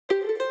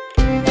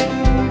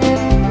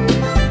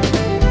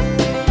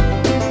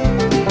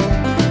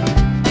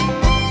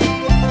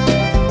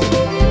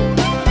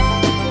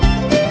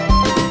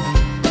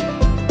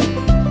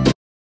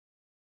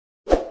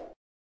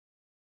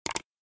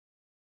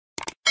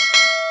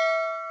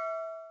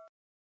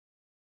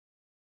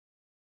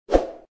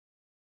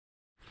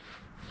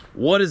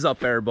What is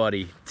up,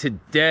 everybody?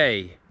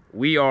 Today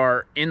we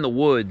are in the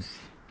woods.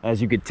 As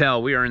you could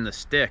tell, we are in the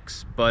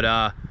sticks,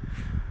 but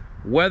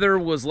weather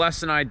was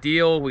less than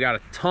ideal. We got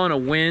a ton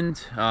of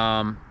wind,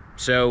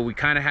 so we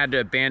kind of had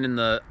to abandon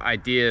the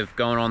idea of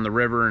going on the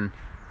river and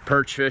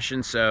perch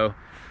fishing. So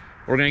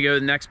we're gonna go to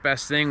the next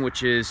best thing,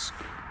 which is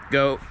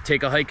go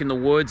take a hike in the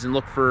woods and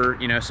look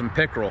for, you know, some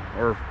pickerel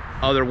or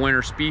other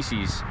winter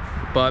species.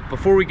 But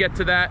before we get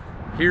to that,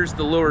 here's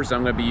the lures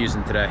I'm gonna be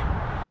using today.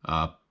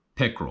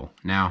 Pickerel.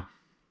 Now,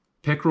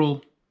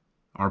 pickerel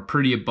are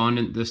pretty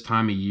abundant this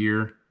time of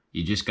year.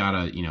 You just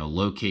gotta, you know,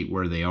 locate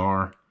where they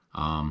are.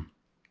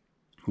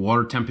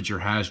 Water temperature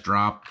has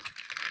dropped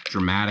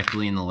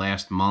dramatically in the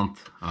last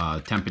month.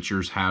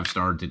 Temperatures have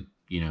started to,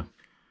 you know,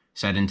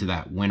 set into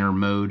that winter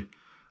mode.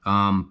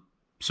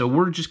 So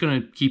we're just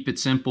gonna keep it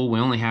simple. We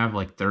only have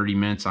like 30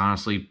 minutes,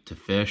 honestly, to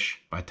fish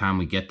by the time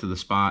we get to the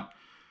spot.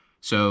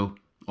 So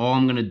all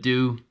I'm gonna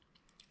do,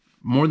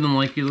 more than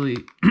likely,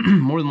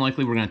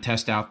 we're gonna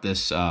test out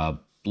this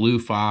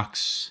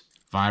Bluefox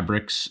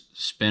Vibrax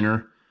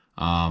spinner.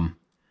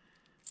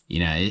 You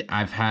know,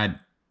 I've had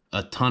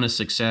a ton of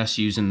success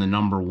using the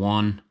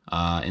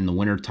 #1 in the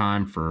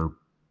wintertime for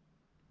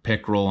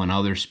pickerel and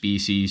other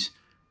species.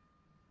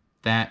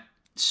 That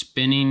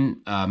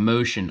spinning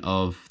motion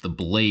of the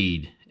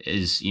blade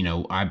is, you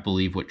know, I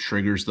believe what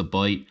triggers the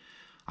bite.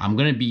 I'm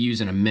going to be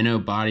using a Minnow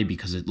body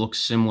because it looks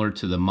similar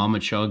to the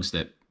mama-chugs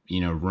that, you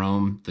know,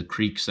 roam the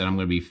creeks that I'm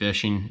going to be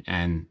fishing,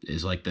 and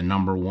is like the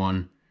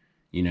 #1,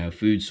 you know,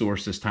 food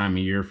source this time of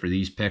year for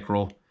these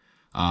pickerel.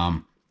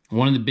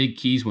 One of the big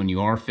keys when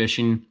you are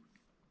fishing,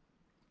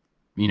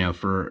 you know,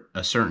 for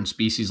a certain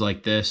species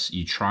like this,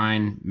 you try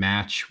and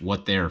match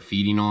what they're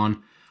feeding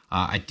on.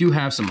 I do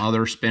have some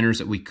other spinners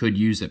that we could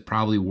use that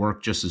probably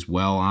work just as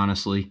well,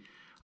 honestly.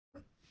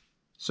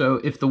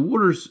 So if the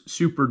water's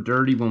super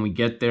dirty when we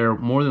get there,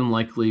 more than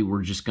likely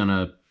we're just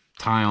gonna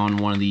tie on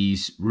one of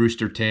these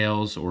rooster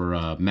tails or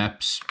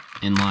Meps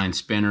inline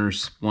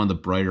spinners. One of the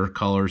brighter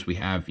colors we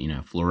have, you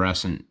know,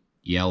 fluorescent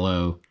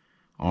yellow,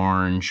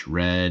 orange,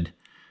 red,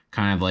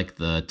 kind of like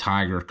the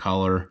tiger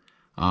color.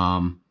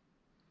 But,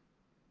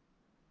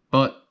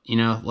 you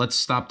know, let's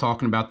stop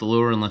talking about the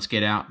lure and let's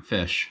get out and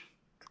fish.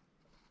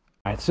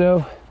 All right,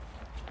 so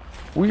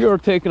we are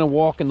taking a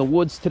walk in the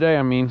woods today.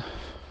 I mean,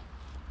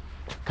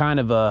 kind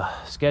of a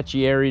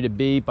sketchy area to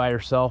be by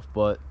yourself,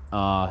 but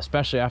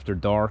especially after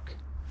dark.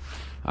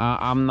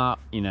 I'm not,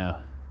 you know,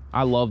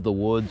 I love the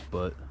woods,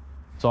 but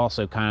it's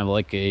also kind of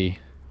like a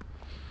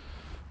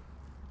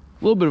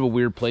little bit of a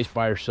weird place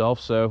by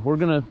yourself. So we're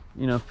gonna,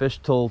 you know, fish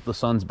till the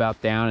sun's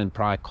about down and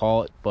probably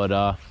call it.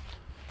 But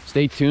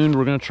stay tuned.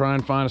 We're gonna try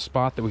and find a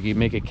spot that we can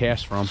make a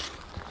cast from.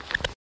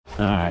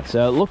 All right,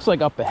 so it looks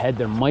like up ahead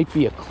there might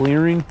be a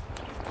clearing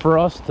for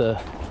us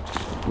to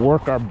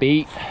work our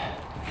bait.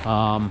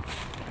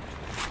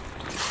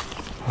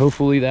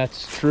 Hopefully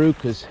that's true,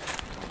 because,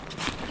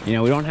 you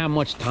know, we don't have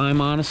much time,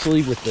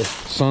 honestly, with the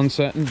sun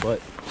setting, but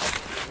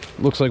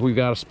looks like we've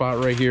got a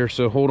spot right here.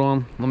 So hold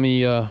on, let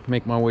me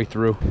make my way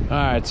through. All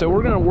right, so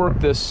we're gonna work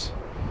this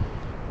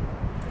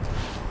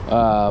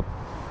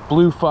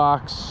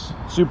Bluefox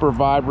Super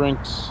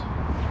Vibrax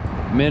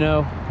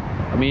Minnow.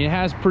 I mean, it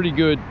has pretty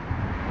good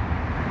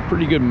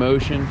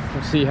motion.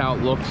 We'll see how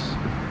it looks.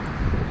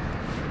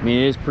 I mean,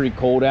 it is pretty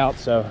cold out,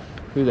 so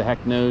who the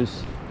heck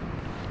knows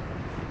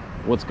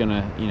what's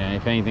gonna, you know,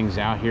 if anything's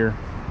out here.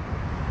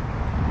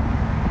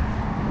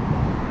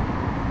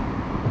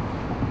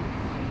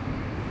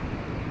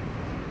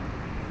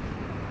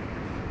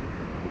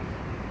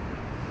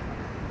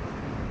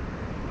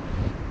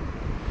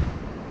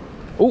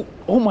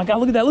 Oh my God,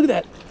 look at that, look at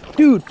that.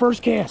 Dude,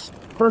 first cast,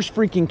 first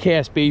freaking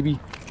cast, baby.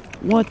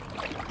 What,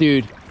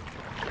 dude?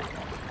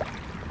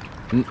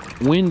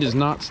 Wind is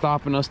not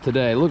stopping us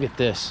today. Look at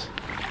this.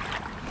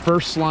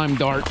 First slime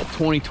dart of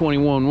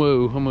 2021.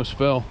 Whoa, almost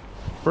fell.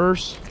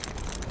 First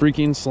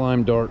freaking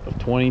slime dart of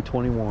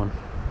 2021.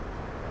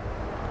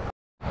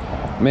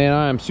 Man,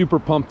 I am super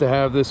pumped to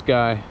have this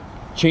guy.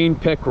 Chain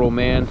pickerel,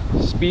 man.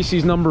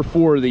 Species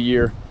 #4 of the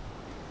year.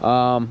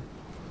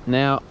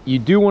 Now, you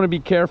do want to be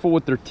careful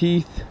with their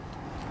teeth.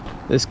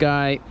 This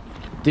guy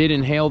did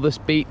inhale this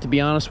bait, to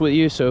be honest with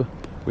you, so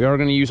we are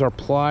going to use our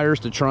pliers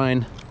to try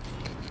and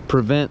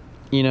prevent,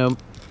 you know,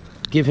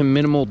 give him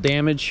minimal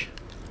damage.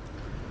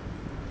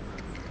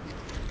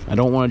 I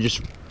don't want to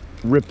just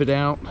rip it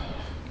out.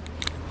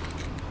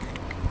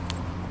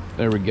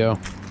 There we go.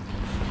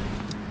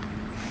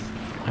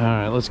 All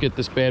right, let's get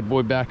this bad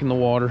boy back in the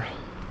water.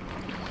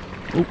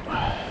 Oop.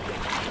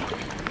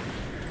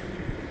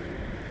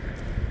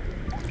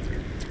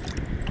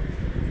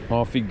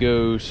 Off he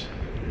goes.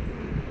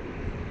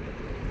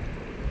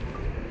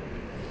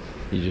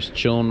 He's just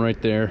chilling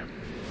right there.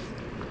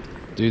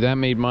 Dude, that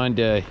made my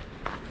day.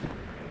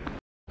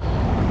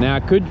 Now,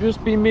 it could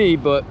just be me,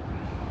 but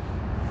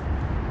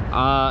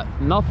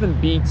nothing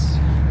beats,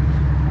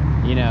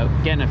 you know,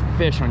 getting a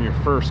fish on your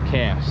first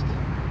cast,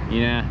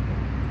 you know.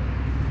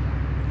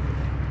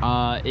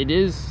 It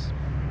is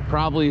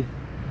probably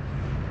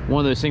one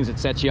of those things that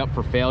sets you up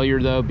for failure,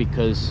 though,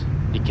 because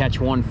you catch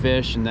one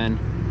fish and then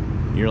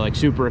you're like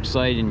super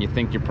excited and you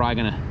think you're probably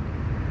gonna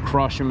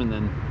crush them, and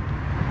then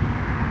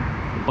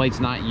the bite's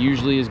not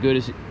usually as good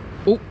as it.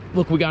 Oh,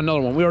 look, we got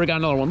another one. We already got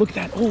another one. Look at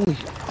that. Holy,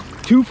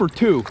 2 for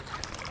 2.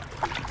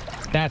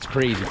 That's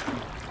crazy.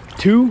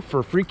 2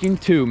 for freaking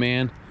 2,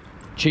 man.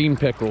 Chain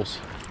pickerels.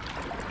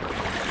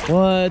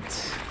 What?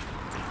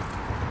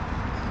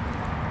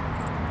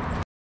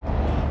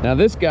 Now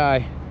this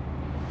guy,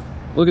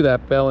 look at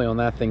that belly on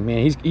that thing,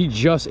 man. He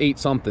just ate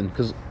something,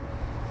 because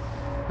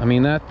I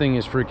mean that thing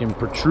is freaking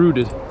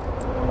protruded.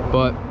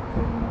 But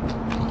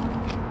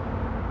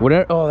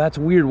whatever, oh, that's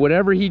weird.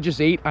 Whatever he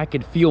just ate, I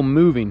could feel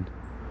moving.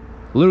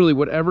 Literally,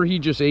 whatever he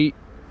just ate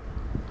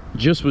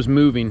just was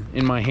moving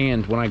in my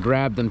hand when I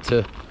grabbed them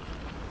to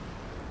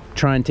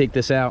try and take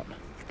this out.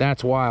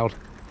 That's wild.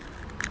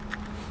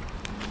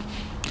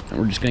 And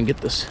we're just gonna get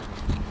this.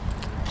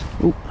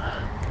 Ooh.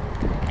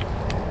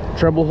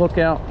 Treble hook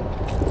out.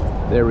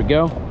 There we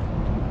go.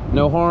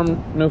 No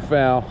harm, no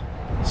foul.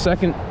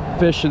 Second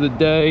fish of the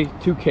day,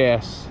 2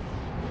 casts.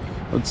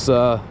 Let's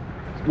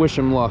wish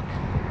him luck.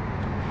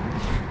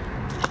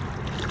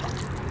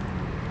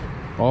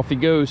 Off he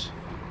goes.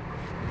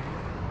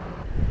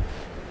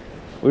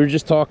 We were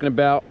just talking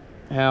about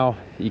how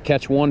you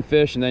catch one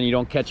fish and then you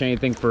don't catch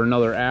anything for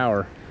another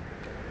hour.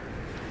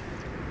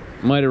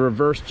 Might have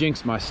reverse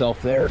jinxed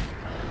myself there.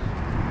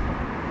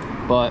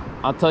 But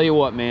I'll tell you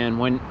what, man,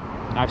 when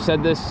I've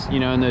said this, you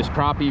know, in those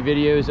crappie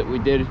videos that we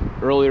did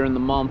earlier in the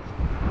month,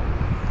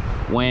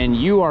 when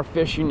you are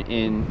fishing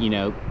in, you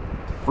know,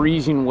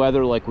 freezing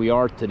weather like we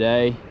are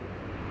today,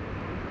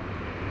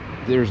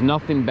 there's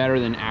nothing better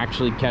than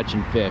actually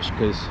catching fish,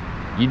 because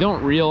you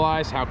don't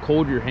realize how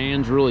cold your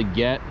hands really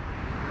get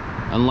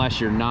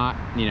unless you're not,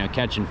 you know,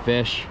 catching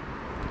fish.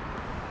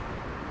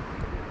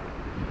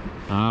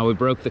 We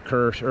broke the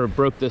curse, or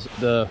broke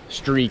the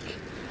streak.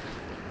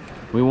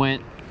 We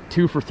went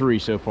 2 for 3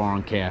 so far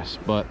on casts,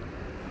 but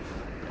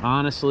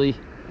honestly,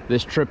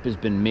 this trip has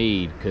been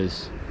made,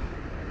 because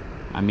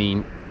I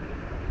mean,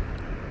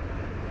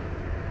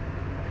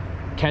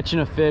 catching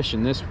a fish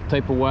in this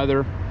type of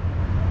weather.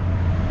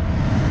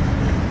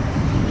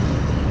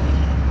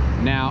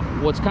 Now,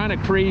 what's kind of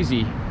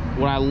crazy,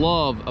 what I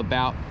love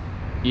about,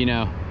 you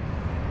know,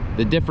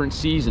 the different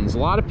seasons, a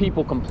lot of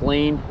people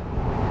complain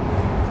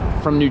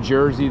from New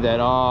Jersey that,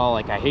 oh,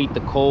 like, I hate the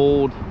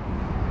cold,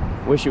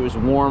 wish it was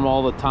warm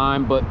all the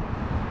time. But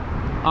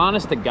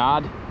honest to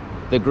God,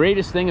 the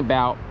greatest thing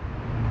about,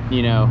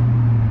 you know,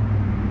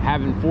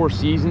 having 4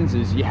 seasons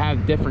is you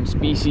have different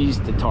species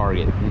to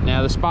target.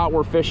 Now, the spot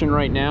we're fishing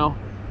right now,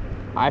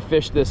 I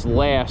fished this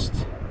last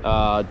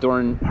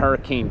during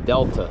Hurricane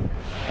Delta,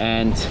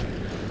 and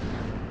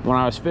when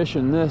I was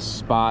fishing this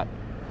spot,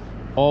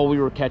 all we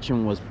were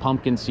catching was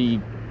pumpkin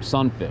seed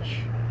sunfish,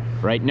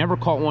 right? Never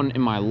caught one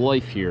in my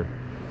life here,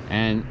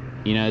 and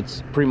you know,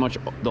 it's pretty much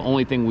the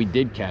only thing we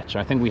did catch.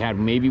 I think we had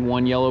maybe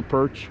 1 yellow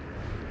perch,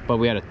 but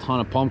we had a ton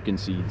of pumpkin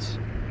seeds.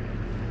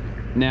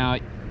 Now,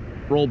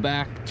 roll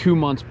back 2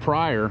 months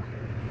prior,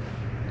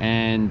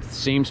 and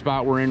same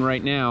spot we're in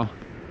right now,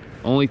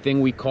 only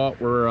thing we caught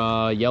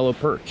were yellow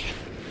perch.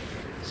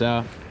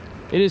 So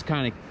it is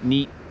kind of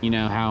neat, you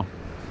know, how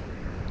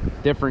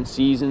different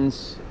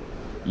seasons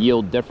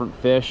yield different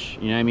fish.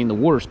 You know, I mean, the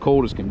water's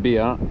cold as can be.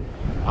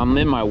 I'm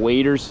in my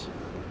waders,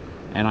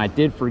 and I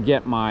did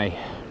forget my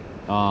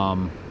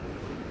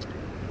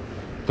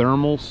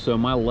thermals, so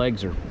my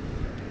legs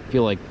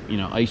feel like, you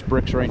know, ice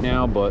bricks right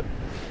now, but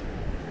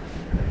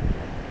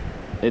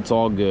it's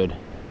all good.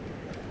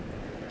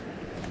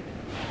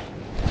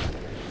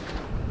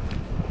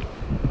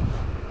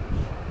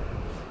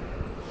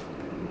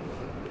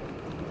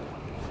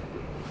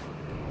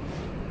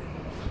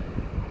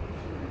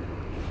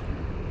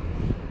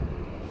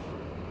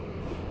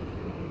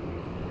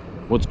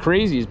 What's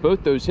crazy is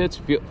both those hits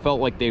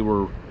felt like they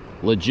were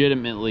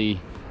legitimately,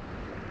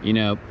 you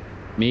know,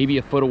 maybe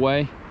a foot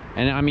away.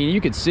 And I mean, you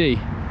could see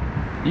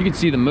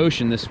the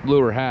motion this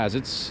lure has.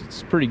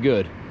 It's pretty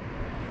good.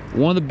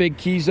 One of the big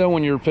keys though,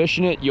 when you're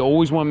fishing it, you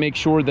always want to make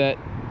sure that,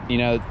 you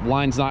know,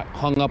 line's not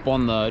hung up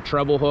on the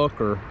treble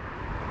hook, or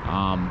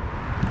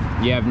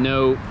you have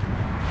no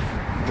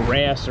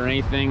grass or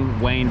anything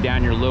weighing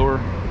down your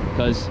lure.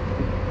 Because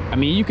I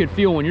mean, you could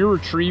feel when you're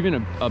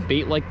retrieving a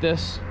bait like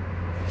this,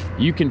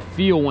 you can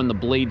feel when the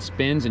blade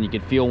spins, and you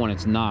can feel when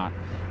it's not.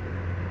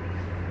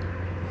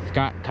 It's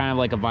got kind of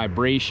like a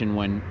vibration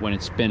when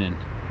it's spinning.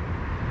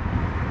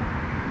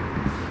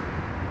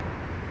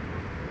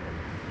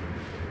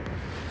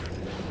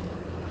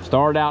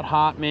 Started out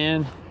hot,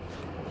 man,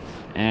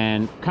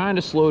 and kind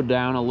of slowed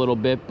down a little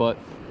bit, but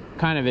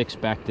kind of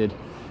expected.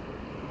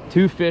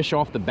 2 fish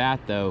off the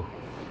bat though,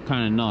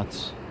 kind of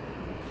nuts.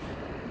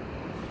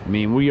 I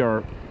mean, we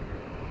are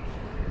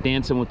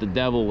dancing with the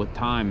devil with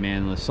time,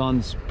 man. The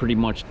sun's pretty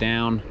much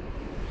down.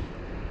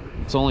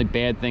 It's the only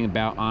bad thing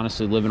about,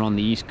 honestly, living on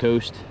the East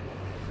Coast.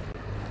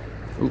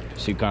 Ooh,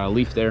 see, got a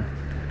leaf there.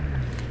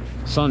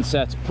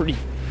 Sunset's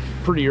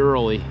pretty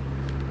early,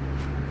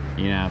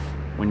 you know,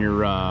 when you're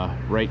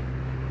right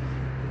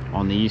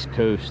on the East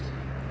Coast.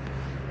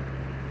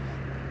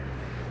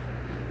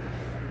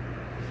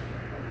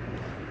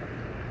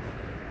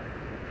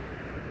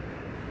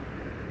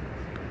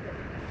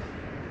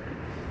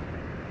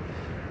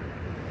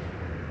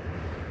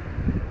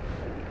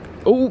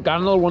 Oh,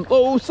 got another one.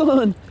 Oh,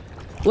 son.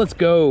 Let's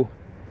go.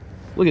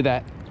 Look at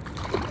that.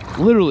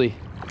 Literally,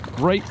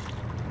 right.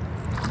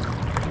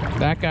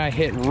 That guy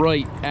hit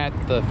right at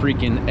the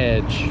freaking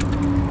edge.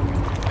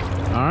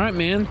 All right,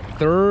 man.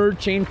 Third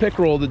chain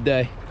pickerel of the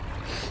day.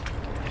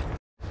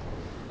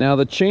 Now,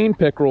 the chain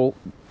pickerel,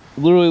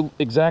 literally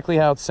exactly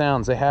how it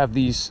sounds. They have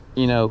these,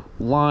 you know,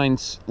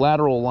 lines,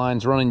 lateral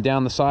lines running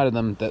down the side of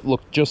them that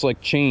look just like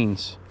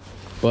chains.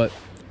 But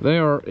they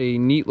are a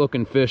neat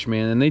looking fish,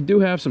 man. And they do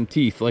have some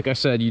teeth. Like I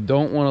said, you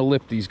don't want to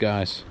lip these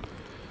guys.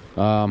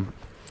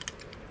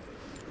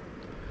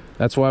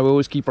 That's why we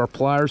always keep our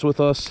pliers with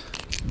us.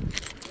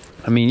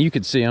 I mean, you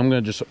can see, I'm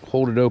going to just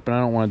hold it open. I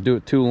don't want to do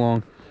it too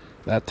long.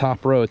 That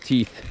top row of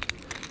teeth.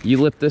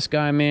 You lip this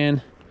guy,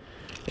 man,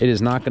 it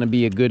is not going to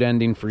be a good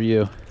ending for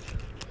you.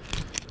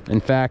 In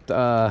fact,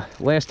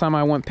 last time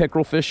I went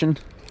pickerel fishing,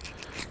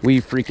 we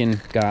freaking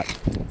got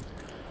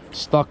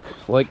stuck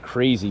like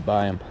crazy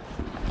by him.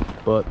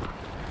 But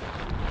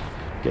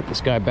get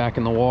this guy back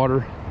in the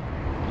water.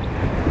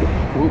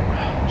 Whoop.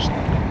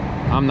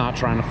 I'm not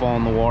trying to fall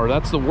in the water.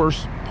 That's the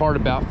worst part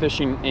about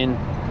fishing in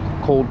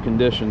cold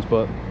conditions,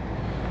 but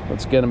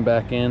let's get him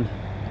back in.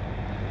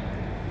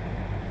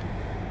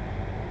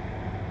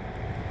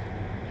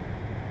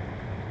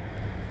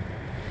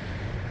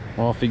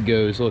 Off he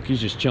goes. Look, he's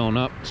just chilling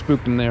up.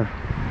 Spooked him there.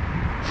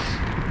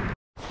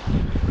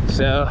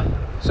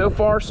 So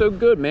far so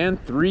good, man.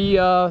 Three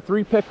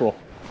pickerel,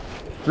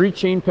 3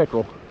 chain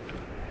pickerel,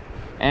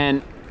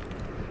 and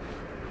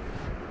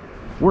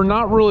we're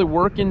not really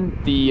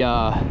working the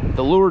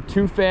lure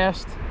too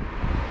fast.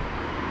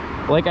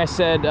 Like I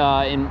said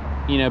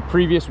in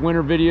previous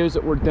winter videos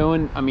that we're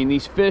doing, I mean,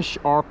 these fish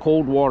are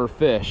cold water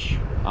fish,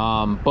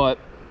 but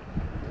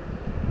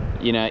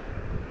you know,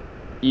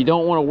 you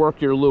don't want to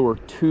work your lure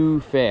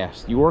too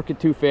fast. You work it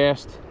too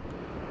fast,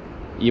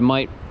 you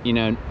might, you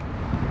know,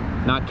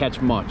 not catch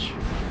much.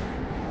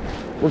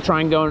 We're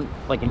trying going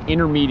like an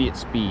intermediate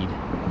speed,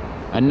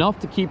 enough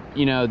to keep,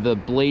 you know, the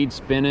blade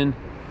spinning,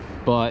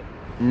 but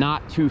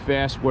not too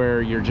fast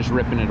where you're just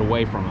ripping it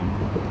away from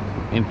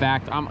them. In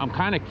fact, I'm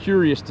kind of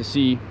curious to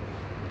see,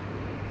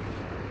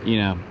 you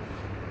know,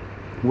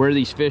 where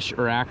these fish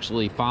are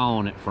actually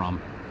following it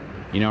from.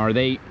 You know, are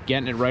they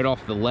getting it right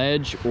off the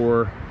ledge,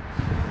 or,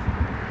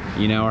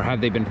 you know, or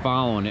have they been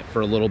following it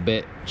for a little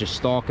bit, just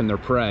stalking their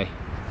prey?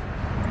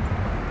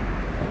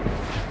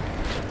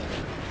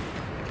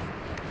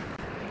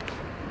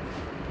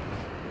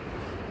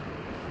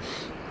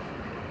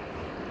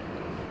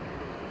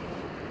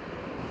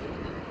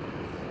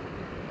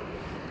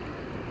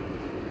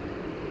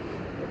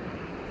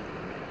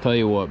 Tell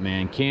you what,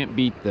 man, can't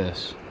beat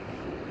this.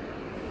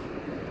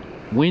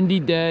 Windy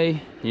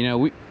day, you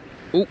know,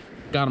 oh,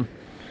 got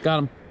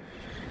him.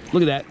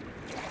 Look at that.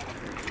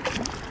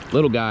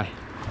 Little guy.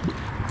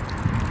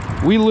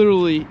 We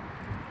literally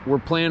were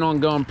planning on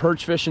going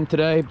perch fishing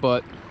today,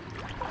 but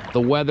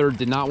the weather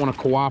did not want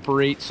to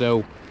cooperate,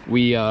 so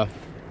we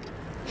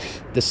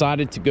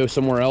decided to go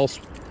somewhere else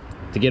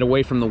to get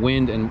away from the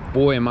wind, and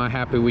boy, am I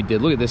happy we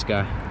did. Look at this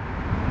guy.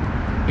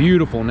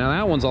 Beautiful. Now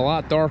that one's a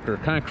lot darker,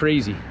 kind of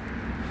crazy,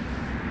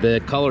 the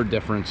color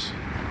difference.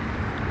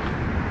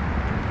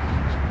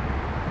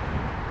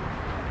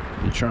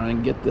 You try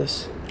and get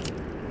this.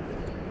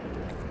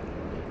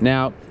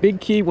 Now,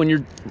 big key when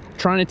you're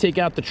trying to take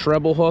out the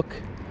treble hook,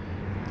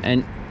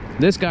 and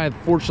this guy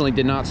fortunately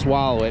did not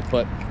swallow it,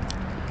 but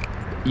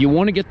you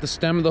want to get the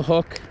stem of the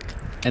hook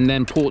and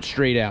then pull it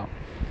straight out.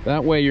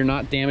 That way you're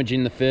not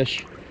damaging the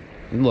fish.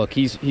 And look,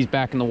 he's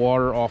back in the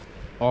water,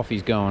 off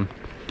he's going.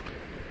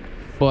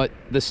 But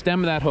the stem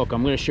of that hook,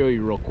 I'm going to show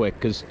you real quick,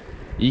 because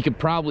you could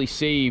probably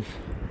save,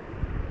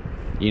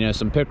 you know,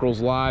 some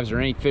pickerel's lives, or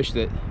any fish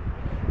that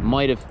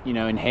might have, you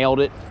know, inhaled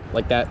it.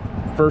 Like that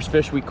first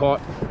fish we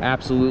caught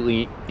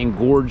absolutely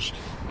engorged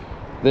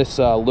this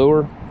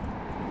lure.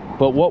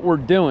 But what we're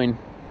doing,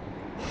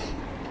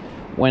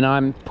 when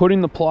I'm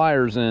putting the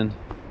pliers in,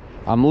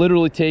 I'm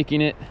literally taking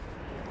it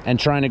and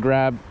trying to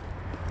grab,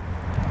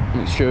 let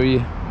me show you,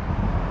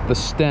 the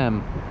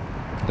stem,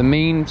 the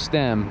main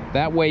stem.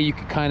 That way you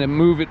can kind of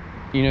move it,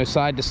 you know,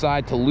 side to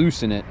side to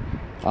loosen it.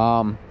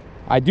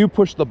 I do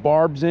push the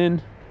barbs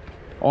in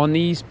on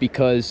these,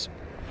 because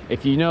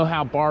if you know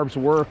how barbs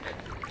work,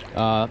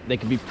 they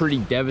can be pretty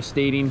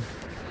devastating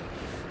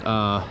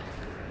to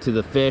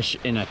the fish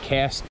in a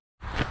cast.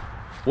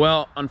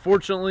 Well,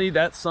 unfortunately,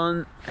 that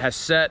sun has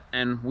set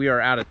and we are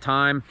out of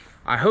time.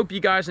 I hope you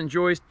guys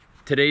enjoyed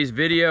today's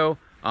video.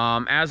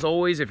 As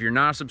always, if you're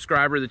not a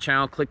subscriber to the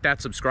channel, click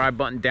that subscribe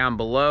button down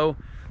below.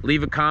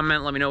 Leave a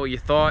comment, let me know what you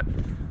thought.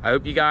 I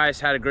hope you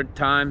guys had a good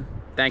time.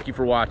 Thank you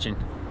for watching.